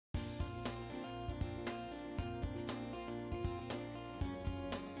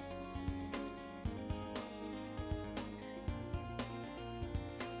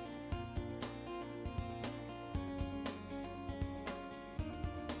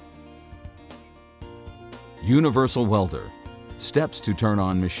Universal welder. Steps to turn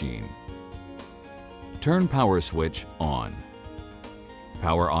on machine. Turn power switch on.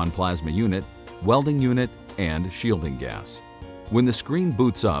 Power on plasma unit, welding unit, and shielding gas. When the screen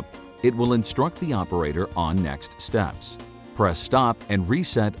boots up, it will instruct the operator on next steps. Press stop and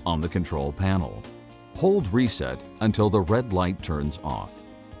reset on the control panel. Hold reset until the red light turns off.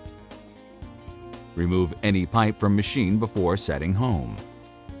 Remove any pipe from machine before setting home.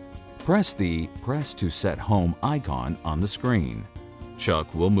 Press the Press to Set Home icon on the screen.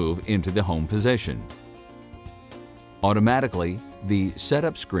 Chuck will move into the home position. Automatically, the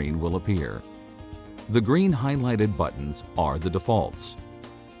setup screen will appear. The green highlighted buttons are the defaults.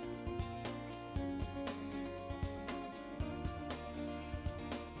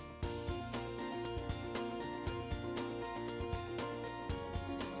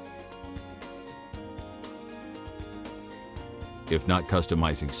 If not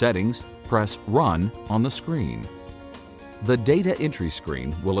customizing settings, press Run on the screen. The data entry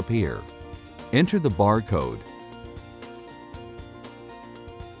screen will appear. Enter the barcode.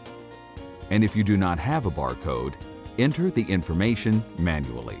 And if you do not have a barcode, enter the information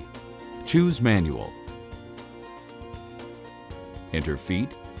manually. Choose Manual. Enter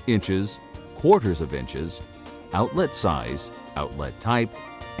feet, inches, quarters of inches, outlet size, outlet type,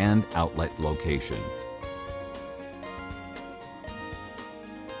 and outlet location.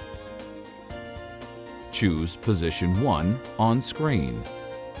 Choose Position 1 on screen.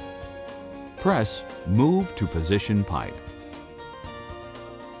 Press Move to Position Pipe.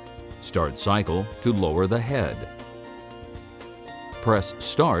 Start cycle to lower the head. Press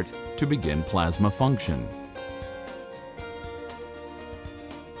Start to begin plasma function.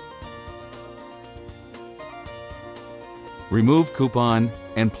 Remove coupon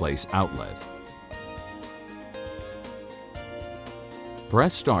and place outlet.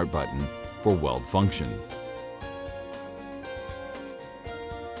 Press Start button for weld function.